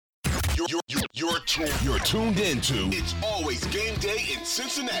You're tuned into It's Always Game Day in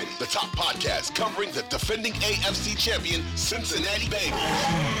Cincinnati, the top podcast covering the defending AFC champion Cincinnati Bengals.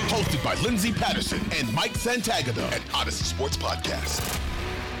 Hosted by Lindsey Patterson and Mike Santagata at Odyssey Sports Podcast.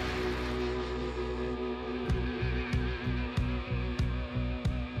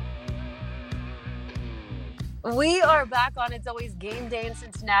 We are back on It's Always Game Day in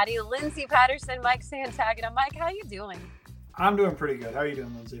Cincinnati. Lindsey Patterson, Mike Santagata. Mike, how you doing? I'm doing pretty good. How are you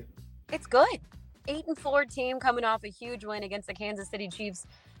doing, Lindsey? It's good. 8-4 team coming off a huge win against the Kansas City Chiefs.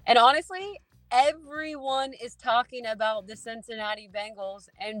 And honestly, everyone is talking about the Cincinnati Bengals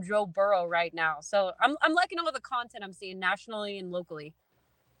and Joe Burrow right now. So I'm liking all the content I'm seeing nationally and locally.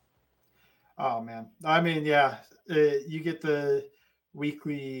 Oh, man. I mean, yeah, you get the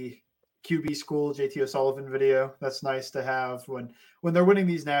weekly QB School JT O'Sullivan video. That's nice to have when they're winning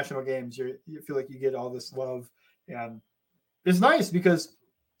these national games. You feel like you get all this love, and it's nice because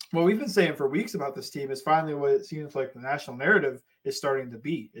what we've been saying for weeks about this team is finally what it seems like the national narrative is starting to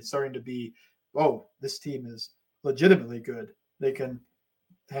be. It's starting to be, oh, this team is legitimately good. They can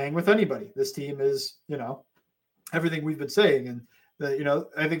hang with anybody. This team is, everything we've been saying. And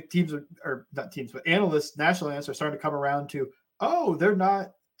I think teams are not teams, but analysts, national analysts are starting to come around to, oh, they're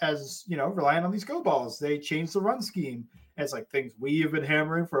not as, relying on these go balls. They changed the run scheme. And it's like things we've been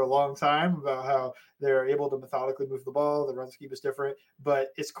hammering for a long time about how they're able to methodically move the ball. The run scheme is different, but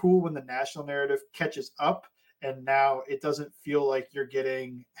it's cool when the national narrative catches up. And now it doesn't feel like you're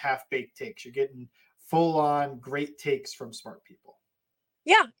getting half-baked takes. You're getting full-on great takes from smart people.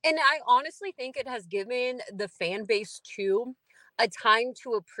 Yeah, and I honestly think it has given the fan base too a time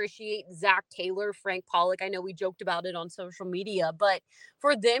to appreciate Zach Taylor, Frank Pollock. I know we joked about it on social media, but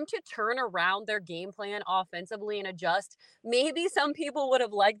for them to turn around their game plan offensively and adjust, maybe some people would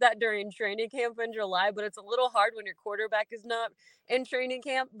have liked that during training camp in July, but it's a little hard when your quarterback is not in training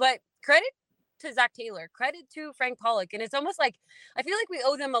camp. But credit to Zach Taylor, credit to Frank Pollock. And it's almost like, I feel like we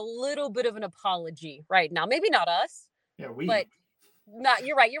owe them a little bit of an apology right now. Maybe not us. Yeah, but not,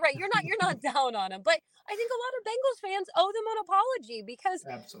 you're right. You're not down on them, but I think a lot of Bengals fans owe them an apology because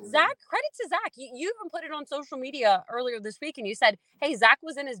absolutely. Credit to Zach. You even put it on social media earlier this week and you said, hey, Zach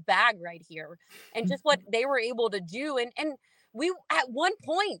was in his bag right here and just what they were able to do. And we, at one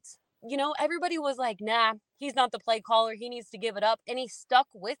point, everybody was like, nah, he's not the play caller. He needs to give it up. And he stuck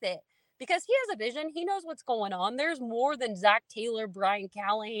with it because he has a vision. He knows what's going on. There's more than Zach Taylor, Brian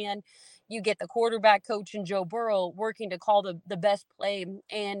Callahan. You get the quarterback coach and Joe Burrow working to call the best play,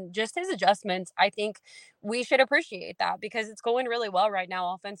 and just his adjustments. I think we should appreciate that because it's going really well right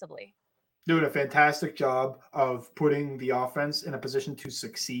now offensively. Doing a fantastic job of putting the offense in a position to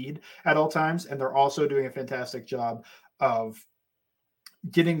succeed at all times. And they're also doing a fantastic job of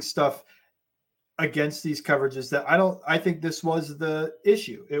getting stuff against these coverages that I think this was the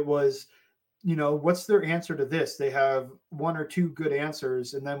issue. It was, what's their answer to this? They have one or two good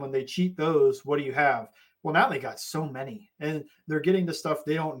answers. And then when they cheat those, what do you have? Well, now they got so many and they're getting to stuff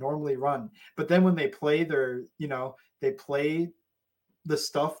they don't normally run. But then when they play they play the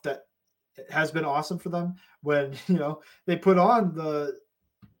stuff that has been awesome for them when, they put on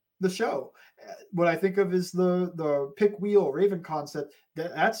the show. What I think of is the pick wheel Raven concept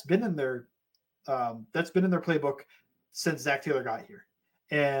that's been in their playbook since Zach Taylor got here.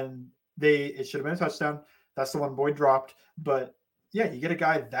 And it should have been a touchdown. That's the one Boyd dropped. But yeah, you get a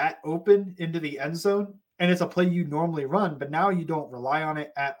guy that open into the end zone and it's a play you normally run, but now you don't rely on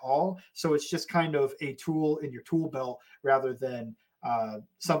it at all. So it's just kind of a tool in your tool belt rather than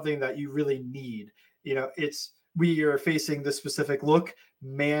something that you really need. We are facing this specific look,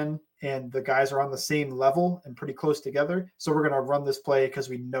 man, and the guys are on the same level and pretty close together. So we're going to run this play because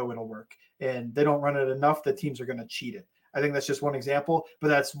we know it'll work. And they don't run it enough that teams are going to cheat it. I think that's just one example, but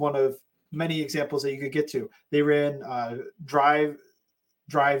that's one of many examples that you could get to. They ran drive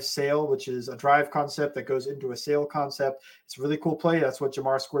sail, which is a drive concept that goes into a sail concept. It's a really cool play. That's what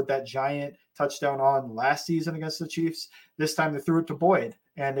Jamar scored that giant touchdown on last season against the Chiefs. This time they threw it to Boyd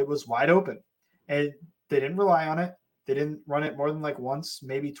and it was wide open. And they didn't rely on it. They didn't run it more than like once,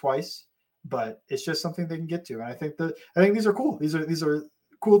 maybe twice, but it's just something they can get to. And I think these are cool. These are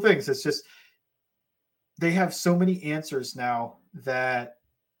cool things. It's just, they have so many answers now that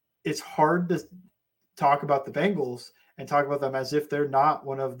it's hard to talk about the Bengals and talk about them as if they're not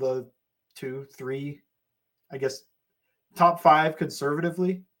one of the 2, 3, I guess, top 5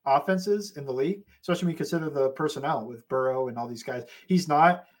 conservatively offenses in the league, especially when you consider the personnel with Burrow and all these guys. He's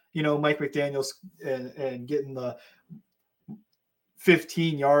not, Mike McDaniels and getting the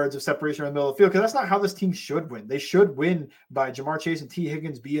 15 yards of separation in the middle of the field, because that's not how this team should win. They should win by Jamar Chase and T.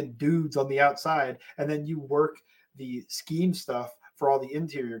 Higgins being dudes on the outside, and then you work the scheme stuff for all the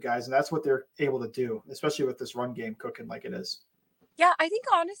interior guys, and that's what they're able to do, especially with this run game cooking like it is. Yeah, I think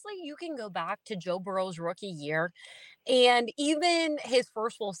honestly, you can go back to Joe Burrow's rookie year and even his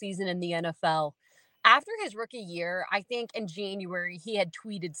first full season in the NFL. After his rookie year, I think in January, he had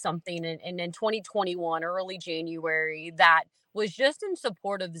tweeted something in 2021, early January, that was just in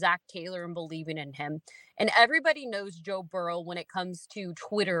support of Zach Taylor and believing in him. And everybody knows Joe Burrow when it comes to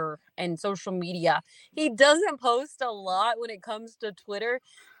Twitter and social media. He doesn't post a lot when it comes to Twitter.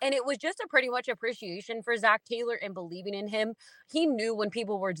 And it was just a pretty much appreciation for Zach Taylor and believing in him. He knew when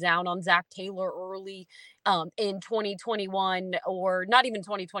people were down on Zach Taylor early in 2021, or not even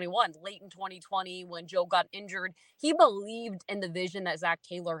 2021, late in 2020 when Joe got injured. He believed in the vision that Zach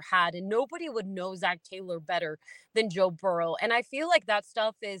Taylor had, and nobody would know Zach Taylor better than Joe Burrow. And I feel like that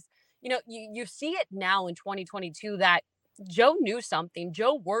stuff is, you see it now in 2022 that Joe knew something.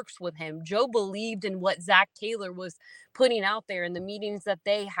 Joe works with him. Joe believed in what Zach Taylor was putting out there in the meetings that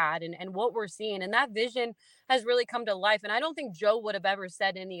they had, and what we're seeing. And that vision has really come to life. And I don't think Joe would have ever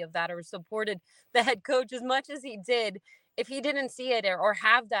said any of that or supported the head coach as much as he did if he didn't see it or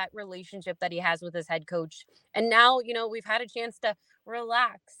have that relationship that he has with his head coach. And now, we've had a chance to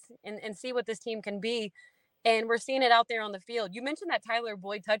relax and see what this team can be. And we're seeing it out there on the field. You mentioned that Tyler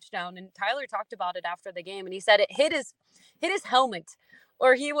Boyd touchdown, and Tyler talked about it after the game, and he said it hit his helmet,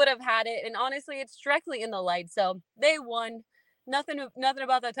 or he would have had it. And honestly, it's directly in the light. So they won. Nothing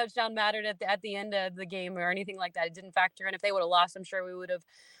about that touchdown mattered at the end of the game or anything like that. It didn't factor in. If they would have lost, I'm sure we would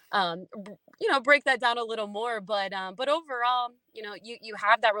have, break that down a little more. But overall, you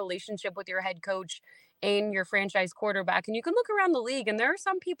have that relationship with your head coach and your franchise quarterback, and you can look around the league, and there are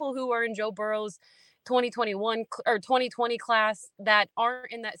some people who are in Joe Burrow's 2021 or 2020 class that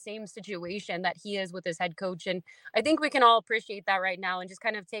aren't in that same situation that he is with his head coach. And I think we can all appreciate that right now and just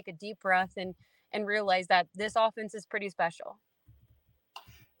kind of take a deep breath and realize that this offense is pretty special.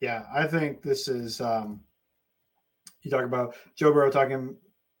 Yeah, I think this is you talk about Joe Burrow talking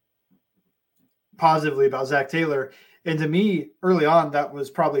positively about Zach Taylor. And to me, early on, that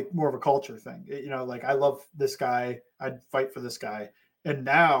was probably more of a culture thing. Like, I love this guy. I'd fight for this guy. And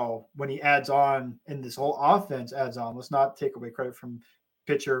now when he adds on and this whole offense adds on, let's not take away credit from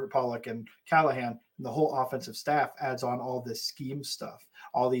pitcher Pollock and Callahan, and the whole offensive staff adds on all this scheme stuff,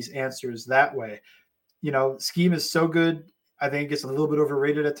 all these answers that way. Scheme is so good. I think it gets a little bit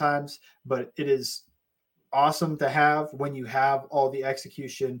overrated at times, but it is awesome to have when you have all the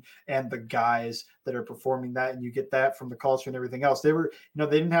execution and the guys that are performing that, and you get that from the culture and everything else. They were, they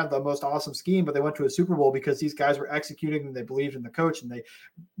didn't have the most awesome scheme, but they went to a Super Bowl because these guys were executing and they believed in the coach and they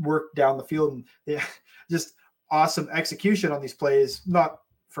worked down the field, and they just awesome execution on these plays, not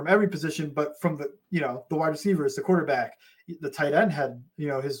from every position, but from the wide receivers, the quarterback, the tight end had,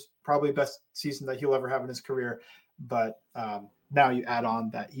 his probably best season that he'll ever have in his career. But now you add on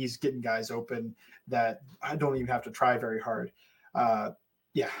that he's getting guys open that I don't even have to try very hard.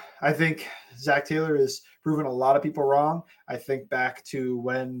 I think Zach Taylor has proven a lot of people wrong. I think back to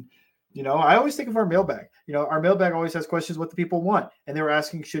when, I always think of our mailbag. Our mailbag always has questions what the people want. And they were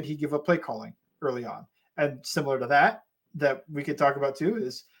asking, should he give up play calling early on? And similar to that we could talk about too,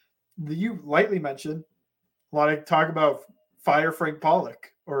 is you lightly mentioned a lot of talk about fire Frank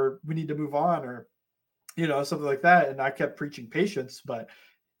Pollock, or we need to move on, or something like that. And I kept preaching patience, but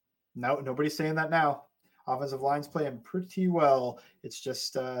no, nobody's saying that now. Offensive line's playing pretty well. It's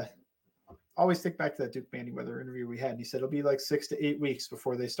just always think back to that Duke Manyweather interview we had. And he said it'll be like 6 to 8 weeks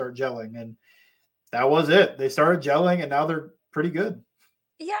before they start gelling. And that was it. They started gelling, and now they're pretty good.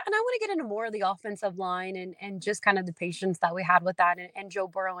 Yeah, and I want to get into more of the offensive line and just kind of the patience that we had with that and Joe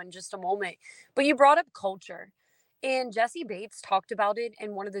Burrow in just a moment. But you brought up culture. And Jesse Bates talked about it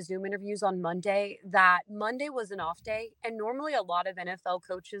in one of the Zoom interviews on Monday, that Monday was an off day. And normally a lot of NFL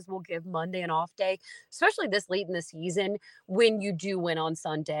coaches will give Monday an off day, especially this late in the season when you do win on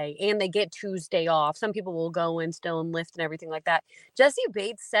Sunday and they get Tuesday off. Some people will go in still and lift and everything like that. Jesse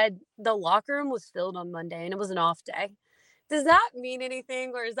Bates said the locker room was filled on Monday and it was an off day. Does that mean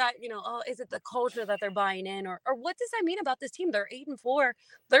anything? Or is that, is it the culture that they're buying in? Or what does that mean about this team? They're 8-4.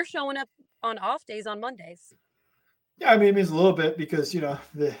 They're showing up on off days on Mondays. Yeah, I mean, it means a little bit because,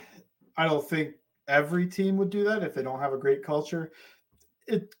 I don't think every team would do that if they don't have a great culture.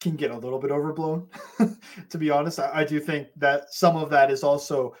 It can get a little bit overblown, to be honest. I do think that some of that is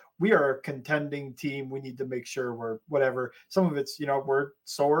also, we are a contending team. We need to make sure we're whatever. Some of it's, we're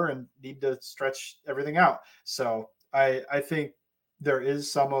sore and need to stretch everything out. So I think there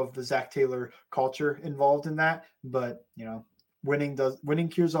is some of the Zach Taylor culture involved in that, but, winning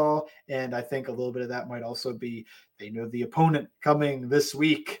cures all. And I think a little bit of that might also be they know the opponent coming this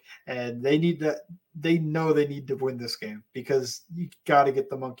week, and they know they need to win this game because you got to get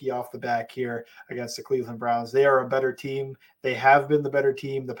the monkey off the back here against the Cleveland Browns. They are a better team. They have been the better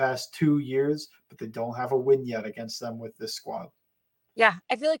team the past 2 years, but they don't have a win yet against them with this squad. Yeah,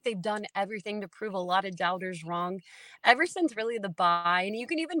 I feel like they've done everything to prove a lot of doubters wrong ever since really the bye. And you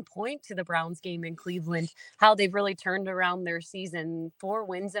can even point to the Browns game in Cleveland, how they've really turned around their season. 4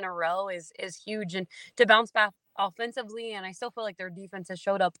 wins in a row is huge. And to bounce back offensively, and I still feel like their defense has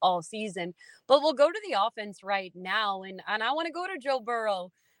showed up all season. But we'll go to the offense right now. And I want to go to Joe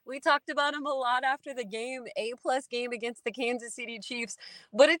Burrow. We talked about him a lot after the game, A+ game against the Kansas City Chiefs,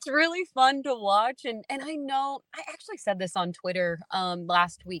 but it's really fun to watch. And I know I actually said this on Twitter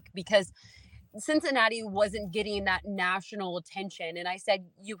last week because Cincinnati wasn't getting that national attention. And I said,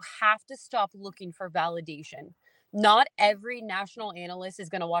 you have to stop looking for validation. Not every national analyst is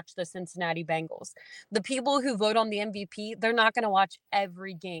going to watch the Cincinnati Bengals. The people who vote on the MVP, they're not going to watch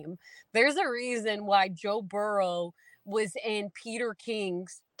every game. There's a reason why Joe Burrow was in Peter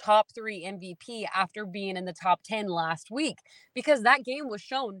King's top 3 MVP after being in the top 10 last week, because that game was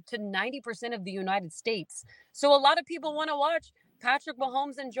shown to 90% of the United States. So a lot of people want to watch Patrick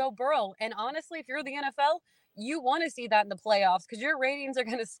Mahomes and Joe Burrow. And honestly, if you're the NFL, you want to see that in the playoffs because your ratings are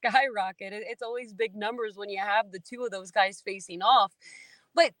going to skyrocket. It's always big numbers when you have the 2 of those guys facing off.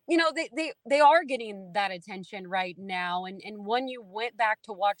 But, you know, they are getting that attention right now. And when you went back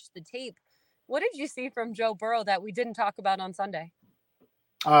to watch the tape, what did you see from Joe Burrow that we didn't talk about on Sunday?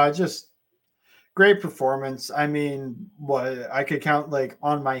 Just great performance. I mean, what I could count like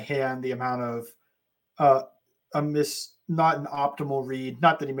on my hand the amount of not an optimal read.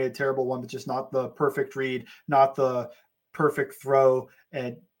 Not that he made a terrible one, but just not the perfect read, not the perfect throw.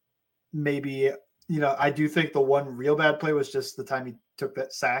 And maybe, I do think the one real bad play was just the time he took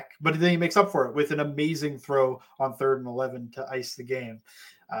that sack, but then he makes up for it with an amazing throw on 3rd and 11 to ice the game.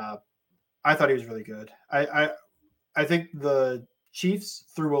 I thought he was really good. I think the Chiefs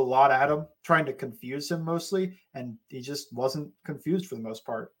threw a lot at him, trying to confuse him mostly, and he just wasn't confused for the most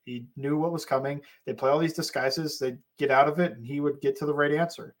part. He knew what was coming. They'd play all these disguises, they'd get out of it, and he would get to the right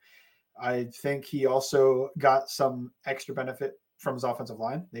answer. I think he also got some extra benefit from his offensive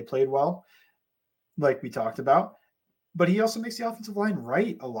line. They played well, like we talked about. But he also makes the offensive line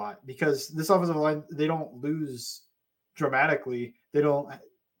right a lot because this offensive line, they don't lose dramatically. They don't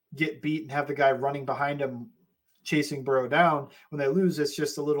get beat and have the guy running behind him chasing Burrow down. When they lose, it's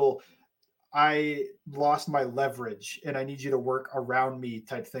just a little, I lost my leverage and I need you to work around me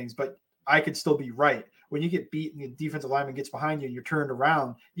type things, but I could still be right. When you get beat and the defensive lineman gets behind you and you're turned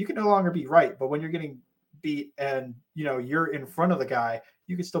around, you can no longer be right. But when you're getting beat and, you're in front of the guy,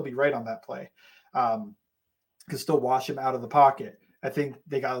 you can still be right on that play. Can still wash him out of the pocket. I think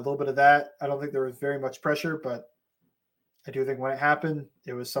they got a little bit of that. I don't think there was very much pressure, but I do think when it happened,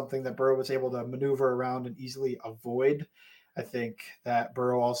 it was something that Burrow was able to maneuver around and easily avoid. I think that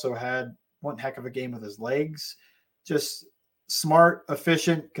Burrow also had one heck of a game with his legs. Just smart,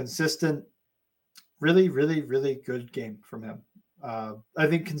 efficient, consistent, really, really, really good game from him. I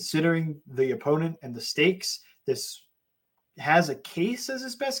think considering the opponent and the stakes, this has a case as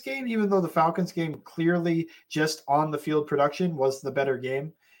his best game, even though the Falcons game clearly just on the field production was the better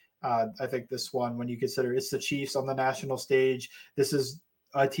game. I think this one, when you consider it's the Chiefs on the national stage, this is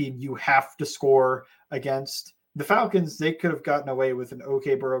a team you have to score against. The Falcons, they could have gotten away with an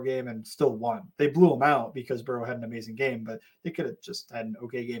okay Burrow game and still won. They blew them out because Burrow had an amazing game, but they could have just had an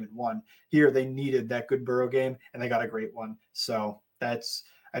okay game and won. Here, they needed that good Burrow game, and they got a great one. So that's,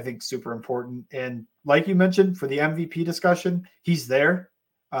 I think, super important. And like you mentioned, for the MVP discussion, he's there.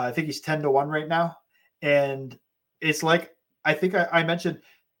 I think he's 10-1 right now. And it's like, I think I mentioned,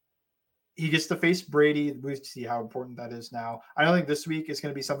 he gets to face Brady. We see how important that is now. I don't think this week is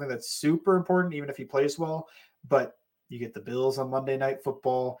going to be something that's super important, even if he plays well. But you get the Bills on Monday Night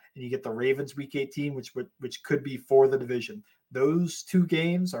Football, and you get the Ravens Week 18, which could be for the division. Those 2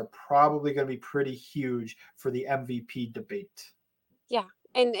 games are probably going to be pretty huge for the MVP debate. Yeah,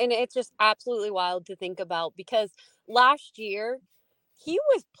 and it's just absolutely wild to think about because last year, he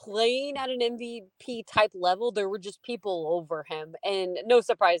was playing at an MVP type level. There were just people over him, and no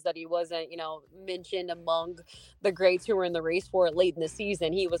surprise that he wasn't, mentioned among the greats who were in the race for it late in the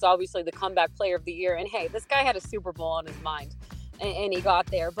season. He was obviously the comeback player of the year, and hey, this guy had a Super Bowl on his mind, and he got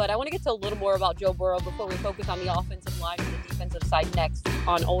there. But I want to get to a little more about Joe Burrow before we focus on the offensive line and the defensive side next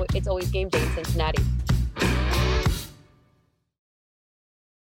on It's Always Game Day in Cincinnati.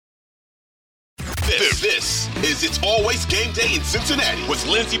 This is It's Always Game Day in Cincinnati with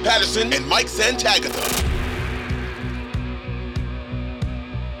Lindsey Patterson and Mike Santagata.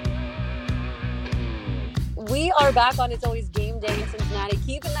 We are back on It's Always Game Day in Cincinnati,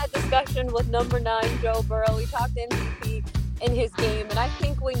 keeping that discussion with number 9, Joe Burrow. We talked MVP in his game, and I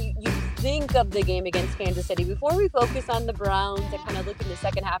think when you think of the game against Kansas City, before we focus on the Browns and kind of look in the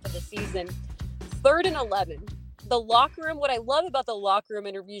second half of the season, 3rd and 11. The locker room, what I love about the locker room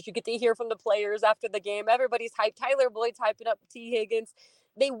interviews, you get to hear from the players after the game. Everybody's hyped. Tyler Boyd's hyping up T. Higgins.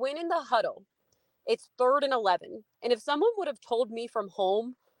 They win in the huddle. It's 3rd and 11. And if someone would have told me from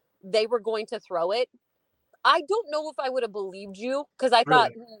home they were going to throw it, I don't know if I would have believed you, because I thought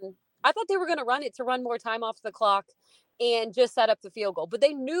they were going to run it to run more time off the clock and just set up the field goal. But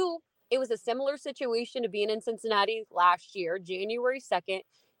they knew it was a similar situation to being in Cincinnati last year, January 2nd,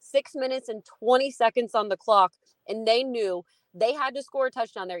 6 minutes and 20 seconds on the clock. And they knew they had to score a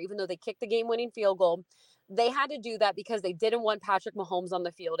touchdown there, even though they kicked the game-winning field goal. They had to do that because they didn't want Patrick Mahomes on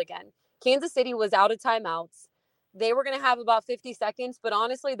the field again. Kansas City was out of timeouts. They were going to have about 50 seconds, but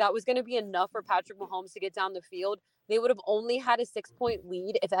honestly, that was going to be enough for Patrick Mahomes to get down the field. They would have only had a 6-point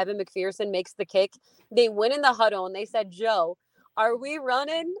lead if Evan McPherson makes the kick. They went in the huddle, and they said, Joe, are we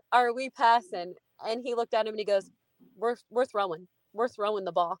running? Are we passing? And he looked at him, and he goes, we're throwing. We're throwing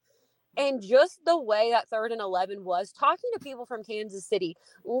the ball. And just the way that 3rd and 11 was, talking to people from Kansas City,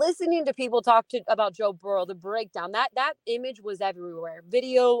 listening to people talk about Joe Burrow, the breakdown, that image was everywhere.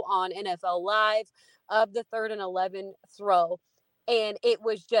 Video on NFL Live of the 3rd and 11 throw. And it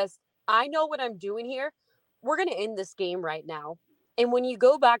was just, I know what I'm doing here. We're going to end this game right now. And when you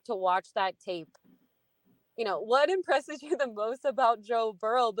go back to watch that tape, what impresses you the most about Joe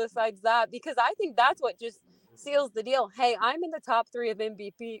Burrow besides that? Because I think that's what just seals the deal. Hey, I'm in the top 3 of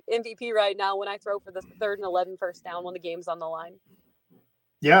MVP right now when I throw for the 3rd and 11 first down when the game's on the line.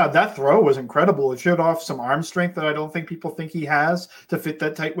 Yeah, that throw was incredible. It showed off some arm strength that I don't think people think he has to fit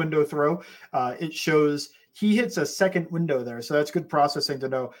that tight window throw. It shows he hits a second window there, so that's good processing to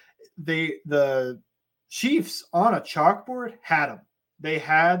know. The Chiefs on a chalkboard had him. They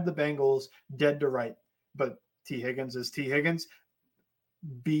had the Bengals dead to right, but T. Higgins is T. Higgins.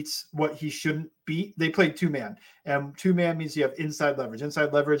 Beats what he shouldn't beat. They played 2-man, and 2-man means you have inside leverage.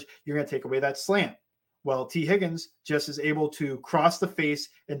 Inside leverage, you're going to take away that slant. Well, T. Higgins just is able to cross the face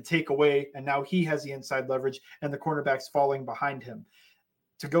and take away, and now he has the inside leverage, and the cornerback's falling behind him.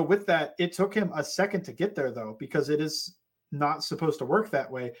 To go with that, it took him a second to get there, though, because it is not supposed to work that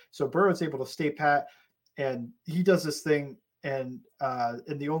way. So Burrow's able to stay pat, and he does this thing, and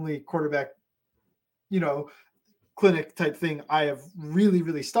the only quarterback, clinic type thing I have really,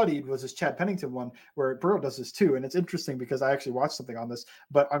 really studied was this Chad Pennington one where Burrow does this too. And it's interesting because I actually watched something on this,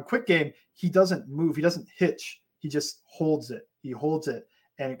 but on quick game, he doesn't move. He doesn't hitch. He just holds it. He holds it.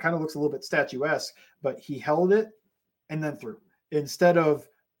 And it kind of looks a little bit statuesque, but he held it and then threw instead of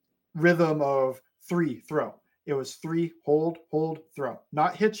rhythm of 3 throw. It was 3 hold, throw,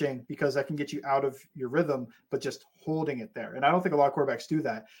 not hitching because that can get you out of your rhythm, but just holding it there. And I don't think a lot of quarterbacks do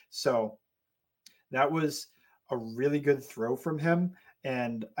that. So that was a really good throw from him.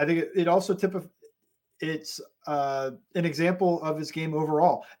 And I think it also it's an example of his game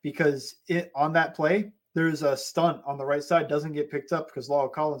overall, because on that play, there's a stunt on the right side, doesn't get picked up because La'el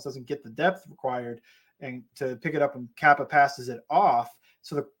Collins doesn't get the depth required and to pick it up, and Kappa passes it off.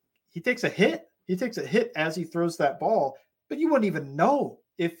 So he takes a hit. He takes a hit as he throws that ball, but you wouldn't even know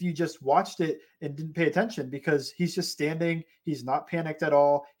if you just watched it and didn't pay attention, because he's just standing. He's not panicked at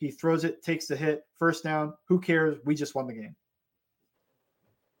all. He throws it, takes the hit, first down. Who cares? We just won the game.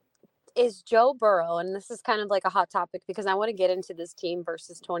 Is Joe Burrow, and this is kind of like a hot topic because I want to get into this team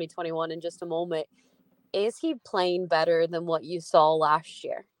versus 2021 in just a moment. Is he playing better than what you saw last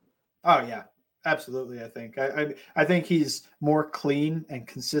year? Oh, yeah. Absolutely, I think. I think he's more clean and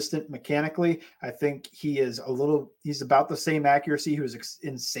consistent mechanically. I think he's about the same accuracy. He was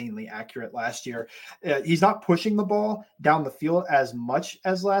insanely accurate last year. He's not pushing the ball down the field as much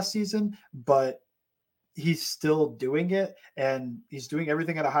as last season, but he's still doing it, and he's doing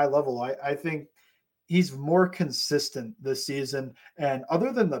everything at a high level. I think he's more consistent this season. And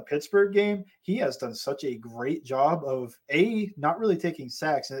other than the Pittsburgh game, he has done such a great job of not really taking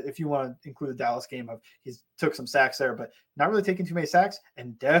sacks. If you want to include the Dallas game, he's took some sacks there, but not really taking too many sacks,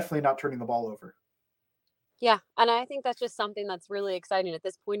 and definitely not turning the ball over. Yeah, and I think that's just something that's really exciting at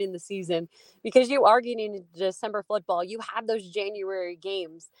this point in the season, because you are getting into December football. You have those January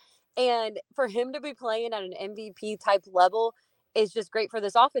games, and for him to be playing at an MVP type level is just great for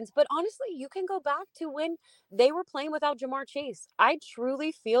this offense. But honestly, you can go back to when they were playing without Jamar Chase. I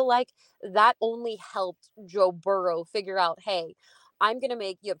truly feel like that only helped Joe Burrow figure out, hey, I'm going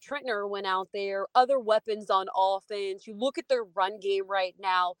to you have Trenton Irwin out there, other weapons on offense. You look at their run game right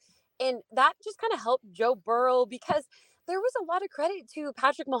now, and that just kind of helped Joe Burrow, because there was a lot of credit to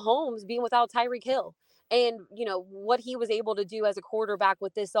Patrick Mahomes being without Tyreek Hill. and, what he was able to do as a quarterback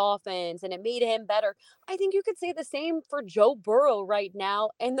with this offense, and it made him better. I think you could say the same for Joe Burrow right now.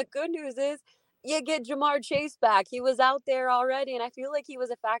 And the good news is you get Jamar Chase back. He was out there already, and I feel like he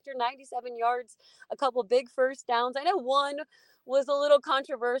was a factor. 97 yards, a couple big first downs. I know one was a little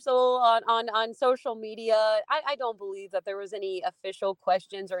controversial on social media. I don't believe that there was any official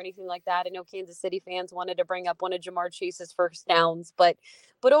questions or anything like that. I know Kansas City fans wanted to bring up one of Jamar Chase's first downs, but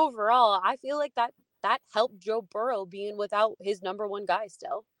overall, I feel like that helped Joe Burrow being without his number one guy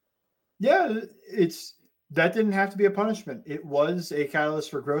still. Yeah, that didn't have to be a punishment. It was a catalyst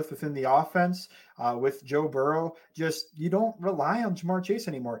for growth within the offense with Joe Burrow. Just you don't rely on Jamar Chase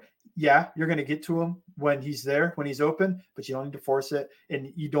anymore. Yeah, you're going to get to him when he's there, when he's open, but you don't need to force it,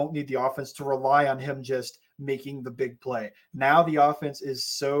 and you don't need the offense to rely on him just making the big play. Now the offense is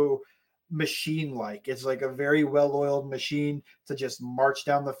so machine-like. It's like a very well-oiled machine to just march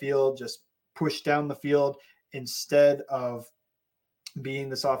down the field, just push down the field instead of being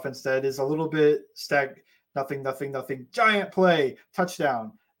this offense that is a little bit nothing, giant play,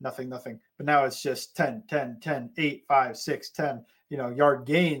 touchdown, nothing. But now it's just 10, 8, 5, 6, 10, yard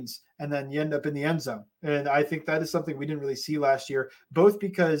gains, and then you end up in the end zone. And I think that is something we didn't really see last year, both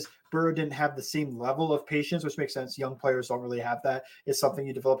because Burrow didn't have the same level of patience, which makes sense. Young players don't really have that. It's something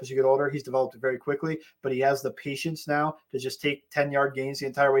you develop as you get older. He's developed it very quickly, but he has the patience now to just take 10-yard gains the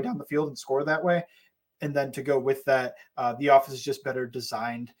entire way down the field and score that way. And then to go with that, the offense is just better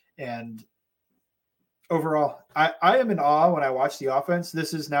designed. And overall, I am in awe when I watch the offense.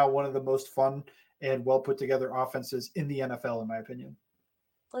 This is now one of the most fun and well put together offenses in the NFL, in my opinion.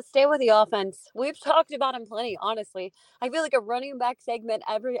 Let's stay with the offense. We've talked about him plenty, honestly. I feel like a running back segment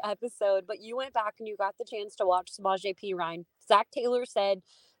every episode, but you went back and you got the chance to watch Samaje Perine. Zach Taylor said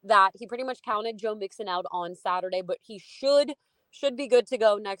that he pretty much counted Joe Mixon out on Saturday, but he should be good to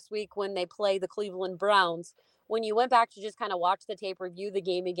go next week when they play the Cleveland Browns. When you went back to just kind of watch the tape, review the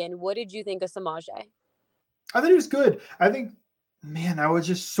game again, what did you think of Samaje? I think it was good. I think, man, I would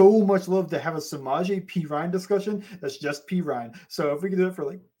just so much love to have a Samaje Perine discussion that's just Perine. So if we could do it for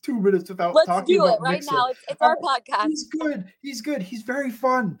like 2 minutes without talking about right Mixon. now. It's our podcast. He's good. He's very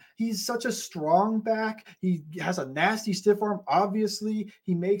fun. He's such a strong back. He has a nasty stiff arm. Obviously,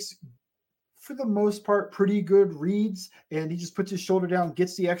 he makes, for the most part, pretty good reads, and he just puts his shoulder down,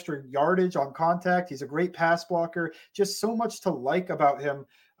 gets the extra yardage on contact. He's a great pass blocker. Just so much to like about him.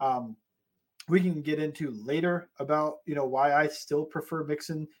 We can get into later about, why I still prefer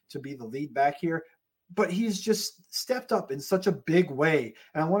Mixon to be the lead back here, but he's just stepped up in such a big way.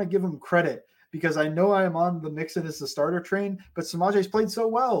 And I want to give him credit because I know I am on the Mixon as the starter train, but Samaje's played so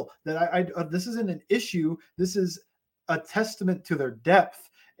well that this isn't an issue. This is a testament to their depth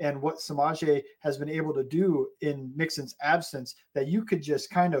and what Samaje has been able to do in Mixon's absence, that you could just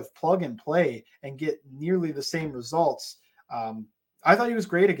kind of plug and play and get nearly the same results. I thought he was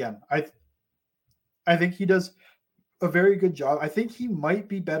great again. I think he does a very good job. I think he might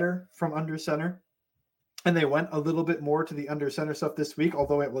be better from under center. And they went a little bit more to the under center stuff this week,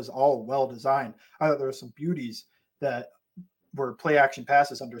 although it was all well designed. I thought there were some beauties that were play action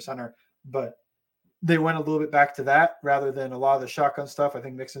passes under center, but they went a little bit back to that rather than a lot of the shotgun stuff. I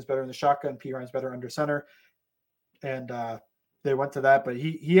think Mixon's better in the shotgun. Perine's better under center. And they went to that, but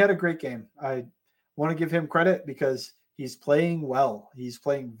he had a great game. I want to give him credit because he's playing well. He's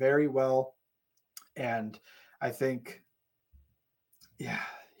playing very well. And I think,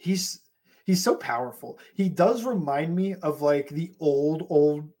 he's so powerful. He does remind me of like the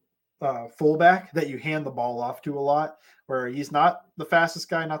old fullback that you hand the ball off to a lot, where he's not the fastest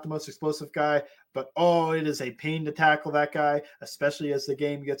guy, not the most explosive guy, but it is a pain to tackle that guy, especially as the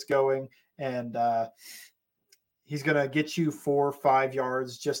game gets going. And he's going to get you 4 or 5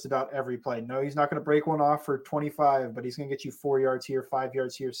 yards just about every play. No, he's not going to break one off for 25, but he's going to get you 4 yards here, 5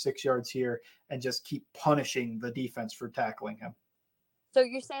 yards here, 6 yards here, and just keep punishing the defense for tackling him. So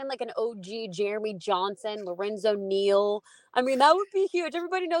you're saying like an OG Jeremy Johnson, Lorenzo Neal. I mean, that would be huge.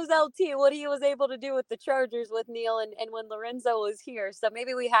 Everybody knows LT, what he was able to do with the Chargers with Neal and when Lorenzo was here. So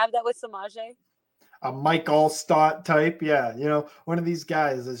maybe we have that with Samaje. A Mike Allstott type. Yeah. One of these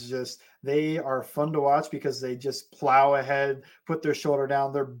guys is just, they are fun to watch because they just plow ahead, put their shoulder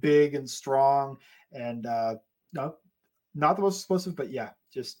down. They're big and strong and no, not the most explosive, but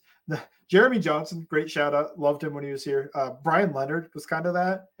just Jeremy Johnson, great shout out. Loved him when he was here. Brian Leonard was kind of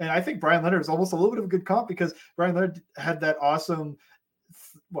that. And I think Brian Leonard is almost a little bit of a good comp because Brian Leonard had that awesome,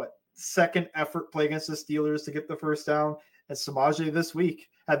 second effort play against the Steelers to get the first down. And Samaje this week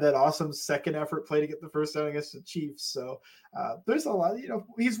had that awesome second effort play to get the first down against the Chiefs. So there's a lot,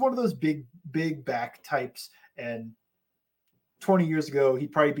 he's one of those big back types. And 20 years ago,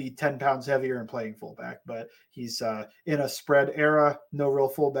 he'd probably be 10 pounds heavier and playing fullback, but he's in a spread era, no real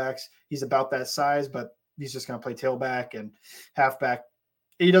fullbacks. He's about that size, but he's just going to play tailback and halfback.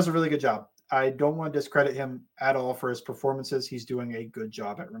 He does a really good job. I don't want to discredit him at all for his performances. He's doing a good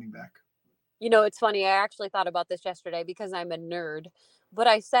job at running back. It's funny. I actually thought about this yesterday because I'm a nerd, but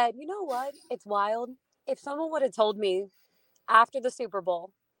I said, you know what? It's wild. If someone would have told me after the Super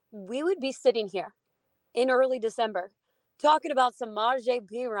Bowl, we would be sitting here in early December talking about Samaje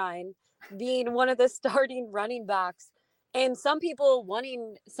Perine being one of the starting running backs and some people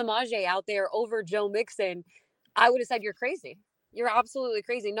wanting Samaje out there over Joe Mixon, I would have said you're crazy. You're absolutely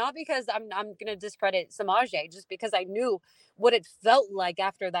crazy. Not because I'm going to discredit Samaje, just because I knew what it felt like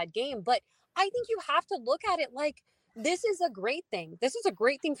after that game. But I think you have to look at it like this is a great thing. This is a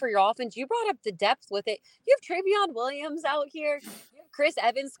great thing for your offense. You brought up the depth with it. You have Travion Williams out here. You have Chris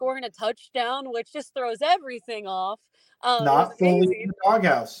Evans scoring a touchdown, which just throws everything off. Not fully in the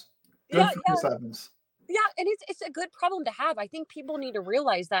doghouse. Good for Chris Evans. Yeah, and it's a good problem to have. I think people need to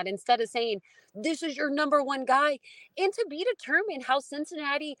realize that instead of saying this is your number one guy, and to be determined how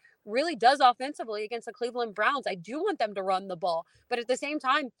Cincinnati really does offensively against the Cleveland Browns. I do want them to run the ball, but at the same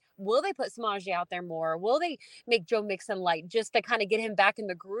time, will they put Samaje out there more? Will they make Joe Mixon light just to kind of get him back in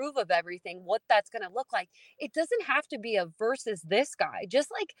the groove of everything? What that's going to look like? It doesn't have to be a versus this guy.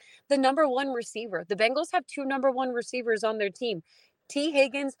 Just like the number one receiver, the Bengals have two number one receivers on their team. T.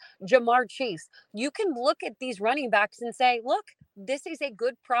 Higgins, Jamar Chase. You can look at these running backs and say, look, this is a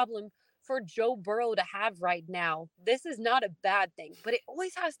good problem for Joe Burrow to have right now. This is not a bad thing, but it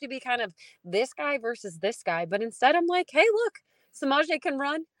always has to be kind of this guy versus this guy. But instead, I'm like, hey, look, Samaje can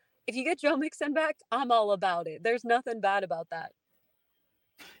run. If you get Joe Mixon back, I'm all about it. There's nothing bad about that.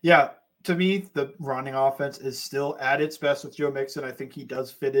 Yeah. To me, the running offense is still at its best with Joe Mixon. I think he does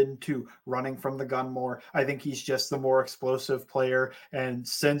fit into running from the gun more. I think he's just the more explosive player. And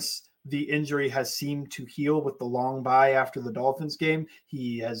since the injury has seemed to heal with the long bye after the Dolphins game,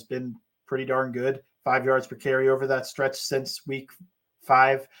 he has been pretty darn good. 5 yards per carry over that stretch since week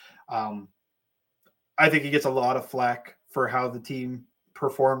 5. I think he gets a lot of flack for how the team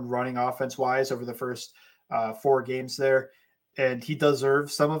performed running offense-wise over the first 4 games there. And he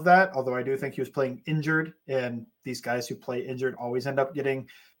deserves some of that, although I do think he was playing injured, and these guys who play injured always end up getting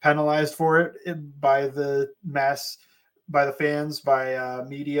penalized for it by the fans, by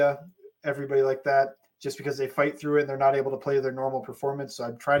media, everybody like that, just because they fight through it and they're not able to play their normal performance. So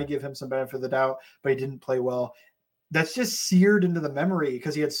I'm trying to give him some benefit of the doubt, but he didn't play well. That's just seared into the memory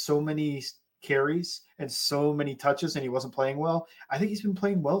because he had so many carries and so many touches and he wasn't playing well. I think he's been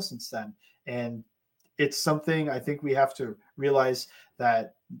playing well since then. And it's something I think we have to realize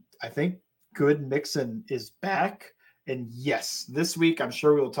that I think good Mixon is back. And yes, this week, I'm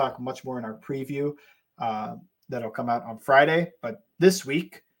sure we will talk much more in our preview that'll come out on Friday. But this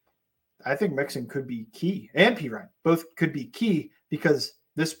week, I think Mixon could be key, and Perine both could be key because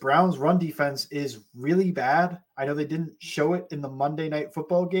this Browns run defense is really bad. I know they didn't show it in the Monday Night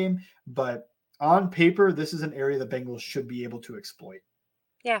Football game, but on paper, this is an area the Bengals should be able to exploit.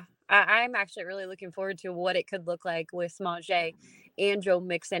 Yeah, I'm actually really looking forward to what it could look like with Samaje and Joe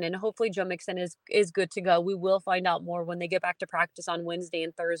Mixon. And hopefully Joe Mixon is good to go. We will find out more when they get back to practice on Wednesday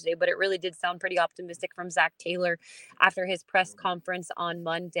and Thursday. But it really did sound pretty optimistic from Zach Taylor after his press conference on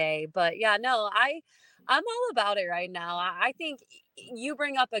Monday. But yeah, no, I'm all about it right now. I think you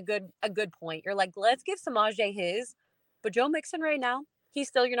bring up a good point. You're like, let's give Samaje his, but Joe Mixon right now, he's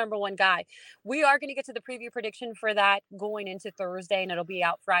still your number one guy. We are going to get to the preview prediction for that going into Thursday, and it'll be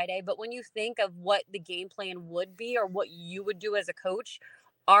out Friday. But when you think of what the game plan would be or what you would do as a coach,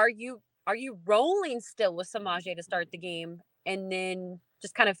 are you rolling still with Samaje to start the game and then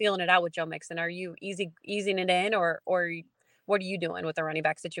just kind of feeling it out with Joe Mixon? Are you easing it in, or what are you doing with the running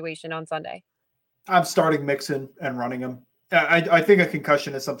back situation on Sunday? I'm starting Mixon and running him. I think a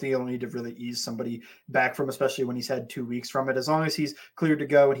concussion is something you'll need to really ease somebody back from, especially when he's had 2 weeks from it. As long as he's cleared to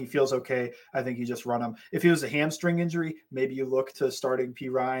go and he feels okay, I think you just run him. If it was a hamstring injury, maybe you look to starting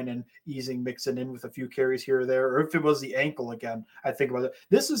Perine and easing Mixon in with a few carries here or there. Or if it was the ankle again, I think about it.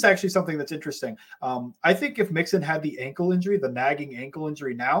 This is actually something that's interesting. I think if Mixon had the ankle injury, the nagging ankle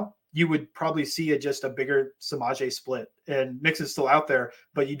injury now, you would probably see just a bigger Samaje split. And Mixon's still out there,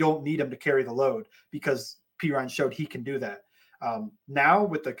 but you don't need him to carry the load because Perine showed he can do that. Now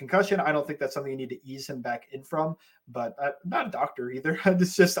with the concussion, I don't think that's something you need to ease him back in from, but I'm not a doctor either.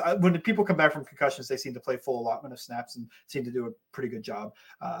 It's just when people come back from concussions, they seem to play full allotment of snaps and seem to do a pretty good job.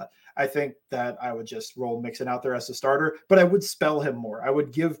 I think that I would just roll Mixon out there as a starter, but I would spell him more. I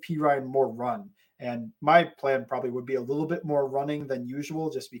would give Perine more run. And my plan probably would be a little bit more running than usual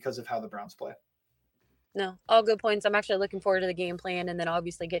just because of how the Browns play. No, all good points. I'm actually looking forward to the game plan and then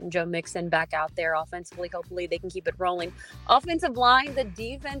obviously getting Joe Mixon back out there offensively. Hopefully they can keep it rolling. Offensive line, the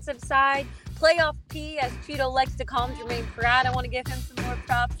defensive side, playoff P, as Cheeto likes to call him, Jermaine Pratt. I want to give him some more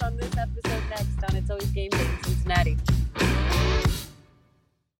props on this episode next on It's Always Game Day in Cincinnati.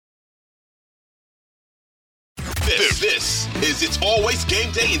 This is It's Always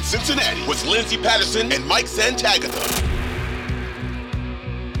Game Day in Cincinnati with Lindsey Patterson and Mike Santagatha.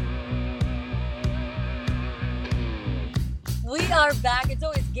 We are back. It's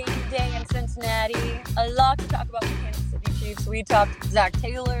always game day in Cincinnati. A lot to talk about with the Kansas City Chiefs. We talked Zach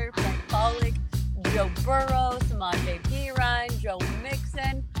Taylor, Frank Pollock, Joe Burrow, Samaje Perine, Joe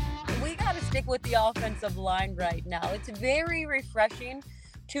Mixon. We got to stick with the offensive line right now. It's very refreshing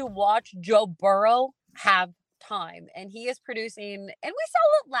to watch Joe Burrow have time, and he is producing, and we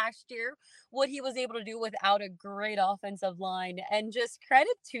saw it last year, what he was able to do without a great offensive line, and just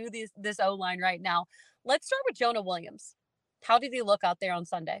credit to this O-line right now. Let's start with Jonah Williams. How did he look out there on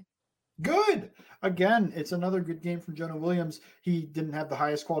Sunday? Good. Again, it's another good game from Jonah Williams. He didn't have the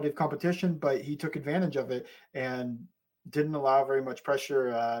highest quality of competition, but he took advantage of it and didn't allow very much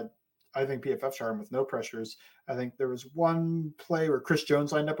pressure. I think PFF shot him with no pressures. I think there was one play where Chris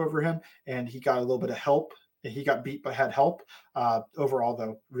Jones lined up over him, and he got a little bit of help. He got beat but had help. Overall,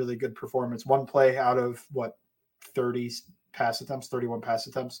 though, really good performance. One play out of, 31 pass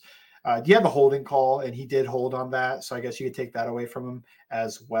attempts. He had the holding call, and he did hold on that, so I guess you could take that away from him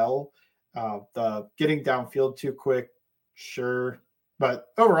as well. The getting downfield too quick, sure. But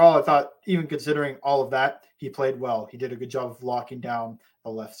overall, I thought, even considering all of that, he played well. He did a good job of locking down the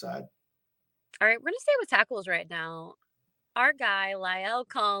left side. All right, we're going to stay with tackles right now. Our guy, La'el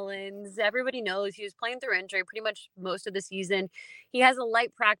Collins, everybody knows he was playing through injury pretty much most of the season. He has a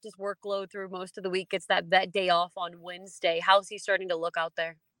light practice workload through most of the week. Gets that day off on Wednesday. How's he starting to look out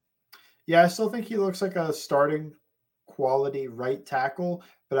there? Yeah, I still think he looks like a starting quality right tackle,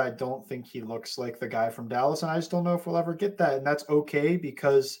 but I don't think he looks like the guy from Dallas, and I just don't know if we'll ever get that, and that's okay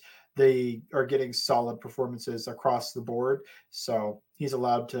because they are getting solid performances across the board, so he's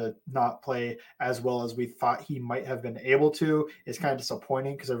allowed to not play as well as we thought he might have been able to. It's kind of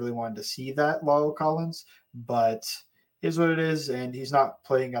disappointing because I really wanted to see that La'el Collins, but it is what it is, and he's not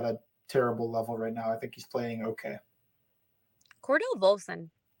playing at a terrible level right now. I think he's playing okay. Cordell Volson.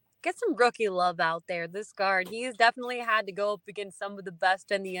 Get some rookie love out there. This guard, he has definitely had to go up against some of the best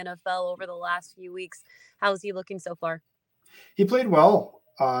in the NFL over the last few weeks. How's he looking so far? He played well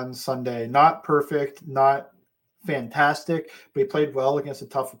on Sunday. Not perfect, not fantastic, but he played well against a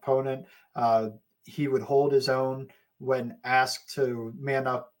tough opponent. He would hold his own when asked to man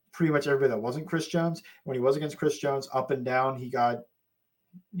up pretty much everybody that wasn't Chris Jones. When he was against Chris Jones, up and down, he got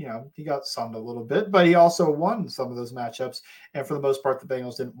sunned a little bit, but he also won some of those matchups. And for the most part, the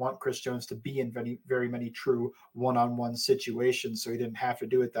Bengals didn't want Chris Jones to be in very many true one-on-one situations, so he didn't have to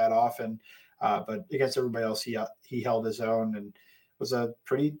do it that often. But against everybody else, he held his own and was a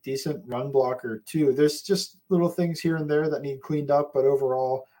pretty decent run blocker too. There's just little things here and there that need cleaned up, but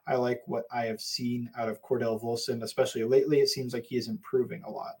overall, I like what I have seen out of Cordell Volson, especially lately. It seems like he is improving a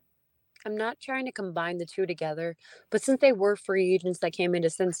lot. I'm not trying to combine the two together, but since they were free agents that came into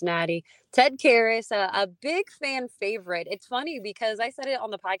Cincinnati, Ted Karras, a big fan favorite. It's funny because I said it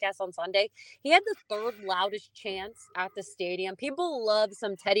on the podcast on Sunday. He had the third loudest chants at the stadium. People love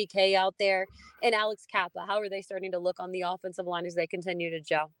some Teddy K out there and Alex Kappa. How are they starting to look on the offensive line as they continue to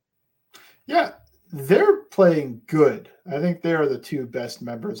gel? Yeah, they're playing good. I think they are the two best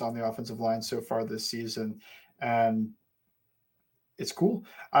members on the offensive line so far this season. And it's cool.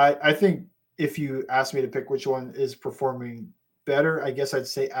 I think if you ask me to pick which one is performing better, I guess I'd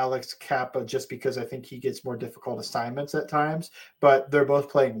say Alex Kappa, just because I think he gets more difficult assignments at times, but they're both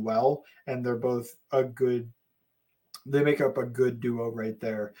playing well and they're both they make up a good duo right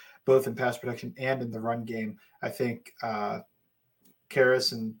there, both in pass protection and in the run game. I think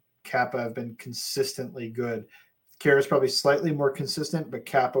Karras and Kappa have been consistently good. Karras probably slightly more consistent, but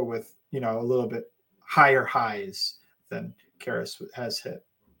Kappa with, a little bit higher highs than Karras has hit.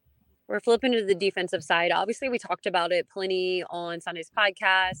 We're flipping to the defensive side. Obviously, we talked about it plenty on Sunday's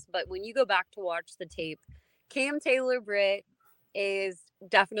podcast, but when you go back to watch the tape, Cam Taylor-Britt is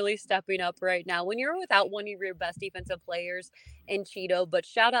definitely stepping up right now. When you're without one of your best defensive players in Cheeto, but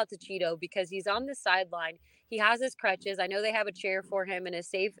shout out to Cheeto because he's on the sideline. He has his crutches. I know they have a chair for him in a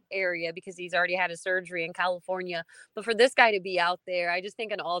safe area because he's already had a surgery in California. But for this guy to be out there, I just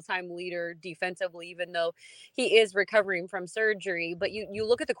think an all-time leader defensively, even though he is recovering from surgery. But you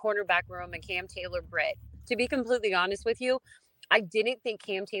look at the cornerback room and Cam Taylor-Britt. To be completely honest with you, I didn't think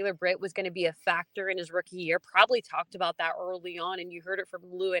Cam Taylor-Britt was going to be a factor in his rookie year. Probably talked about that early on, and you heard it from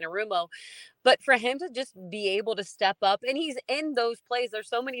Lou Anarumo. But for him to just be able to step up, and he's in those plays. There's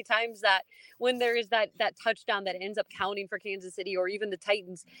so many times that when there is that touchdown that ends up counting for Kansas City or even the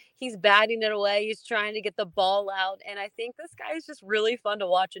Titans, he's batting it away. He's trying to get the ball out, and I think this guy is just really fun to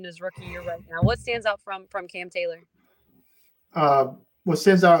watch in his rookie year right now. What stands out from Cam Taylor? What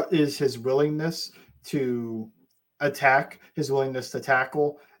stands out is his willingness to attack, his willingness to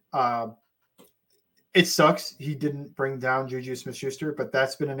tackle. It sucks he didn't bring down Juju Smith-Schuster, but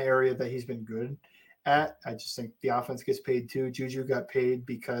that's been an area that he's been good at. I just think the offense gets paid too. Juju got paid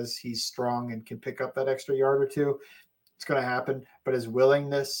because he's strong and can pick up that extra yard or two. It's going to happen. But his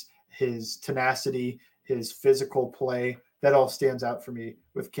willingness, his tenacity, his physical play, that all stands out for me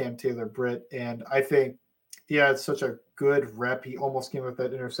with Cam Taylor-Britt. And I think, it's such a good rep. He almost came with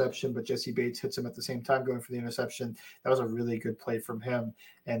that interception, but Jesse Bates hits him at the same time going for the interception. That was a really good play from him.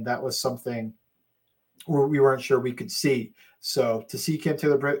 And that was something we weren't sure we could see. So to see Cam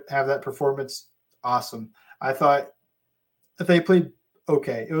Taylor-Britt have that performance, awesome. I thought they played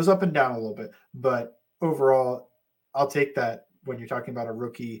okay. It was up and down a little bit, but overall, I'll take that when you're talking about a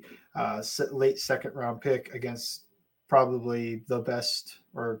rookie late second round pick against probably the best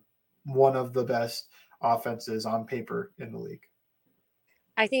or one of the best offenses on paper in the league.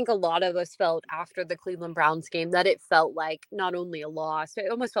 I think a lot of us felt after the Cleveland Browns game that it felt like not only a loss,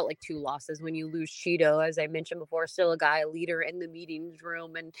 it almost felt like two losses when you lose Cheeto, as I mentioned before, still a leader in the meetings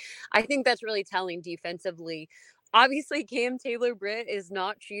room. And I think that's really telling defensively. Obviously, Cam Taylor-Britt is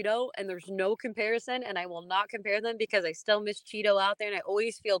not Cheeto, and there's no comparison, and I will not compare them because I still miss Cheeto out there, and I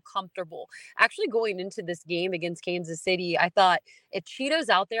always feel comfortable. Actually, going into this game against Kansas City, I thought if Cheeto's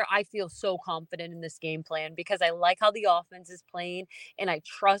out there, I feel so confident in this game plan because I like how the offense is playing, and I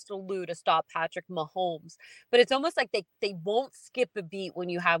trust Lou to stop Patrick Mahomes. But it's almost like they won't skip a beat when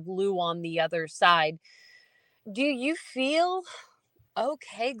you have Lou on the other side. Do you feel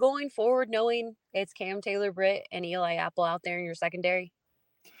okay going forward knowing it's Cam Taylor-Britt and Eli Apple out there in your secondary?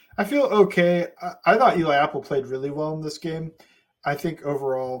 I feel okay. I thought Eli Apple played really well in this game. I think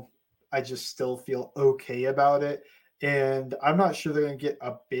overall, I just still feel okay about it. And I'm not sure they're going to get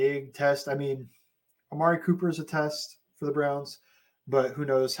a big test. I mean, Amari Cooper is a test for the Browns, but who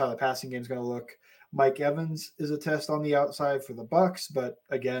knows how the passing game is going to look. Mike Evans is a test on the outside for the Bucks, but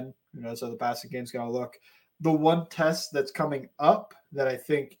again, who knows how the passing game is going to look. The one test that's coming up that I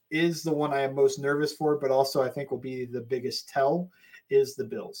think is the one I am most nervous for, but also I think will be the biggest tell is the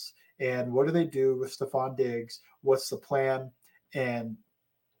Bills. And what do they do with Stephon Diggs? What's the plan? And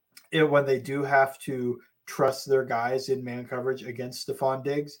when they do have to trust their guys in man coverage against Stephon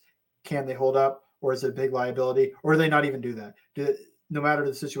Diggs, can they hold up? Or is it a big liability? Or do they not even do that? No matter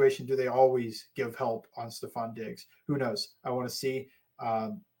the situation, do they always give help on Stephon Diggs? Who knows? I want to see.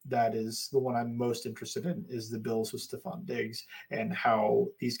 That is the one I'm most interested in is the Bills with Stephon Diggs and how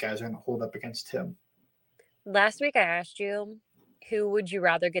these guys are going to hold up against him. Last week I asked you, who would you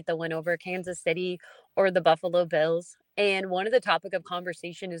rather get the win over, Kansas City or the Buffalo Bills? And one of the topic of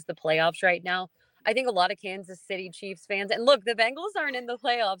conversation is the playoffs right now. I think a lot of Kansas City Chiefs fans, and look, the Bengals aren't in the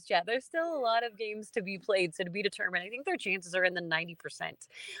playoffs yet. There's still a lot of games to be played, so to be determined. I think their chances are in the 90%.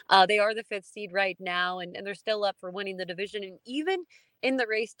 They are the 5th seed right now, and they're still up for winning the division and even in the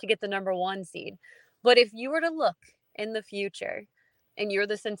race to get the number 1 seed. But if you were to look in the future and you're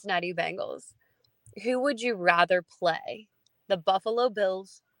the Cincinnati Bengals, who would you rather play, the Buffalo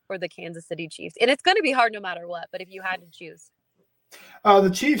Bills or the Kansas City Chiefs? And it's going to be hard no matter what, but if you had to choose. The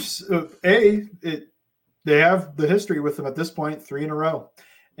Chiefs, they have the history with them at this point, 3 in a row.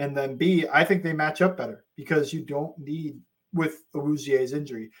 And then B, I think they match up better because you don't need with Awuzie's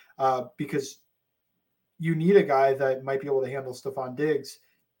injury because you need a guy that might be able to handle Stephon Diggs,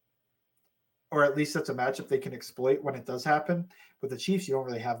 or at least that's a matchup they can exploit when it does happen. With the Chiefs, you don't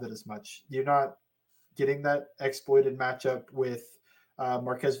really have that as much. You're not getting that exploited matchup with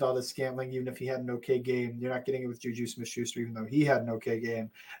Marquez Valdez-Scantling, even if he had an okay game. You're not getting it with Juju Smith-Schuster, even though he had an okay game.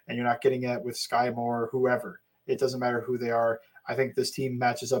 And you're not getting it with Sky Moore, whoever. It doesn't matter who they are. I think this team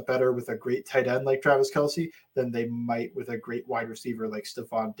matches up better with a great tight end like Travis Kelce than they might with a great wide receiver like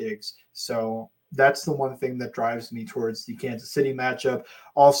Stephon Diggs. So that's the one thing that drives me towards the Kansas City matchup.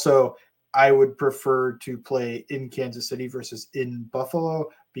 Also, I would prefer to play in Kansas City versus in Buffalo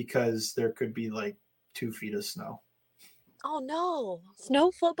because there could be like 2 feet of snow. Oh, no.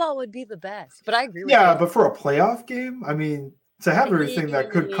 Snow football would be the best, but I agree with you. Yeah, but for a playoff game, I mean, to have everything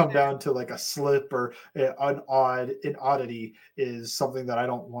that could come down to like a slip or an oddity is something that I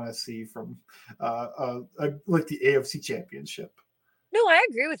don't want to see from like the AFC Championship. No, I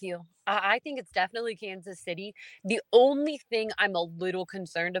agree with you. I think it's definitely Kansas City. The only thing I'm a little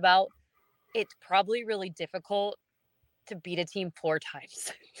concerned about, it's probably really difficult to beat a team 4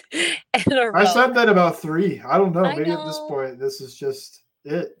 times in a I row. said that about 3. I don't know. I Maybe at this know. point, this is just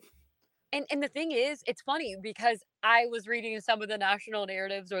it. And the thing is, it's funny because I was reading some of the national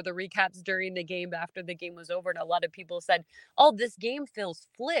narratives or the recaps during the game after the game was over, and a lot of people said, "Oh, this game feels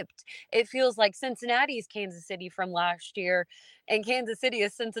flipped. It feels like Cincinnati's Kansas City from last year, and Kansas City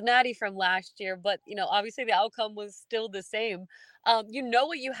is Cincinnati from last year." But obviously the outcome was still the same. You know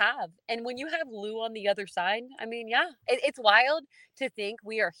what you have, and when you have Lou on the other side, I mean, yeah, it's wild to think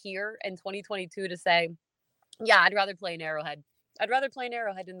we are here in 2022 to say, yeah, I'd rather play an Arrowhead. I'd rather play an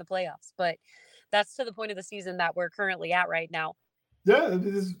Arrowhead in the playoffs, but that's to the point of the season that we're currently at right now. Yeah,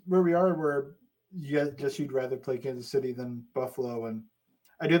 this is where we are. Where you guess you'd rather play Kansas City than Buffalo, and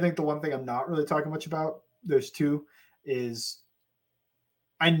I do think the one thing I'm not really talking much about, there's two, is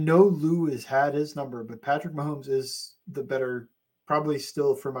I know Lou has had his number, but Patrick Mahomes is the better, probably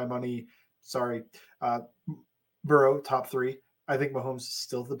still for my money. Sorry, uh, Burrow top 3. I think Mahomes is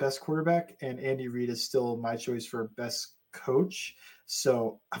still the best quarterback, and Andy Reid is still my choice for best coach.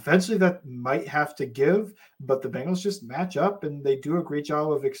 So eventually that might have to give, but the Bengals just match up and they do a great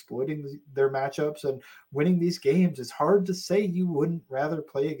job of exploiting their matchups and winning these games. It's hard to say you wouldn't rather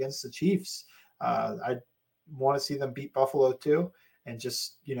play against the Chiefs. I want to see them beat Buffalo too and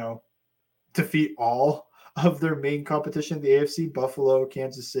just, defeat all of their main competition in the AFC, Buffalo,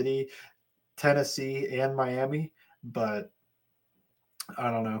 Kansas City, Tennessee, and Miami. But I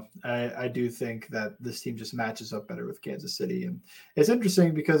don't know. I do think that this team just matches up better with Kansas City. And it's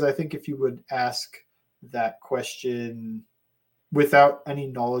interesting because I think if you would ask that question without any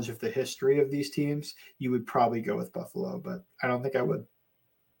knowledge of the history of these teams, you would probably go with Buffalo, but I don't think I would.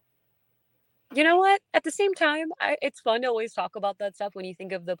 You know what? At the same time, it's fun to always talk about that stuff when you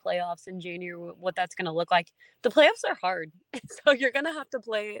think of the playoffs in January, what that's going to look like. The playoffs are hard. So you're going to have to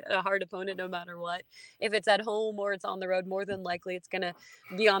play a hard opponent no matter what. If it's at home or it's on the road, more than likely it's going to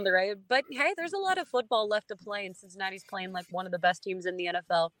be on the road. But hey, there's a lot of football left to play, and Cincinnati's playing like one of the best teams in the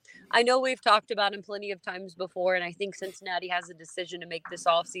NFL. I know we've talked about him plenty of times before, and I think Cincinnati has a decision to make this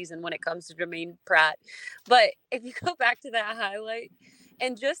offseason when it comes to Jermaine Pratt. But if you go back to that highlight,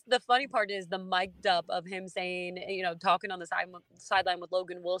 and just the funny part is the mic'd up of him saying, talking on the sideline with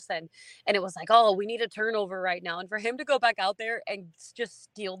Logan Wilson. And it was like, oh, we need a turnover right now. And for him to go back out there and just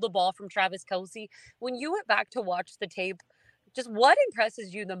steal the ball from Travis Kelce, when you went back to watch the tape, just what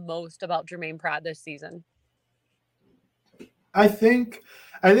impresses you the most about Jermaine Pratt this season? I think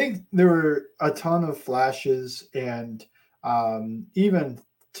I think there were a ton of flashes and even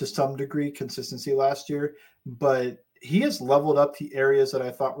to some degree consistency last year, but he has leveled up the areas that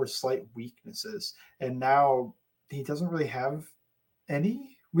I thought were slight weaknesses, and now he doesn't really have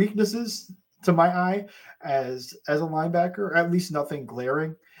any weaknesses to my eye as a linebacker, at least nothing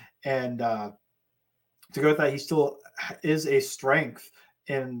glaring. And to go with that, he still is a strength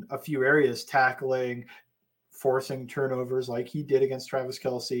in a few areas, tackling, forcing turnovers like he did against Travis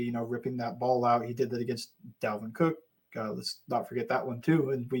Kelce, ripping that ball out. He did that against Dalvin Cook. Let's not forget that one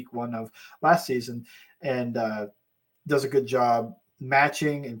too in week 1 of last season. And does a good job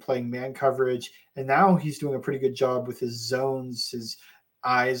matching and playing man coverage. And now he's doing a pretty good job with his zones, his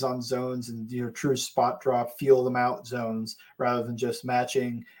eyes on zones and true spot drop, feel them out zones rather than just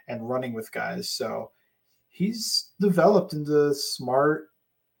matching and running with guys. So he's developed into smart,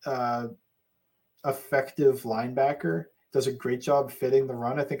 uh, effective linebacker. Does a great job fitting the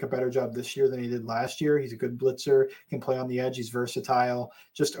run. I think a better job this year than he did last year. He's a good blitzer, can play on the edge. He's versatile.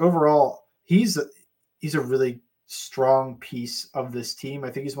 Just overall, he's a really strong piece of this team.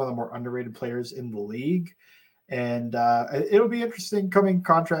 I think he's one of the more underrated players in the league. And it'll be interesting coming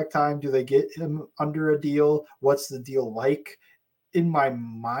contract time. Do they get him under a deal? What's the deal like? In my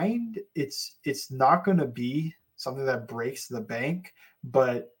mind, it's not going to be something that breaks the bank,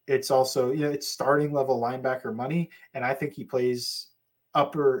 but it's also, it's starting level linebacker money. And I think he plays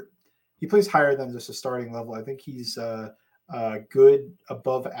higher than just a starting level. I think he's good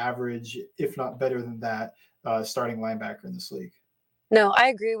above average, if not better than that, starting linebacker in this league. No, I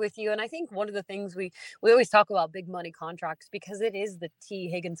agree with you. And I think one of the things we always talk about big money contracts because it is the T.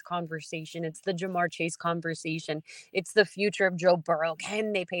 Higgins conversation. It's the Jamar Chase conversation. It's the future of Joe Burrow.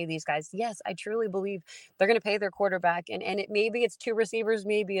 Can they pay these guys? Yes, I truly believe they're going to pay their quarterback. And maybe it's 2 receivers,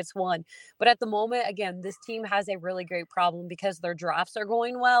 maybe it's 1. But at the moment, again, this team has a really great problem because their drafts are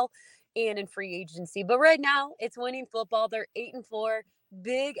going well and in free agency. But right now, it's winning football. They're 8-4.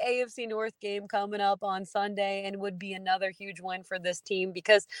 Big AFC North game coming up on Sunday and would be another huge win for this team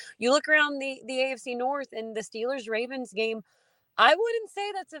because you look around the AFC North and the Steelers Ravens game. I wouldn't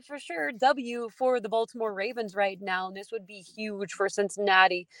say that's a for sure W for the Baltimore Ravens right now. And this would be huge for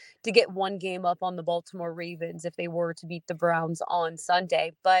Cincinnati to get one game up on the Baltimore Ravens if they were to beat the Browns on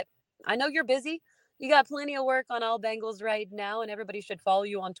Sunday. But I know you're busy. You got plenty of work on all Bengals right now, and everybody should follow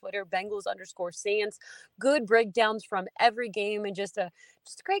you on Twitter, Bengals_Sans. Good breakdowns from every game and just a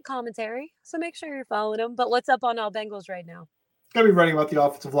great commentary. So make sure you're following them. But what's up on all Bengals right now? Going to be writing about the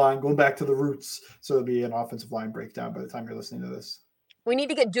offensive line, going back to the roots. So it'll be an offensive line breakdown by the time you're listening to this. We need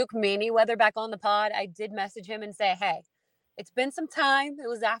to get Duke Manyweather back on the pod. I did message him and say, hey, it's been some time. It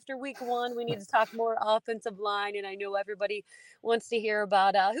was after week 1. We need to talk more offensive line. And I know everybody wants to hear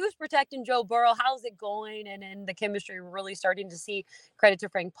about who's protecting Joe Burrow. How's it going? And the chemistry, we're really starting to see. Credit to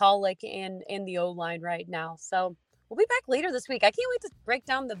Frank Pollock and the O-line right now. So we'll be back later this week. I can't wait to break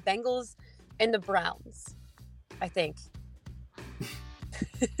down the Bengals and the Browns, I think.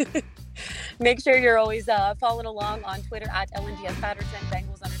 Make sure you're always following along on Twitter at LNGS Patterson,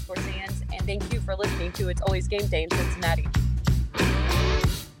 Bengals_Sans. And thank you for listening to It's Always Game Day in Cincinnati.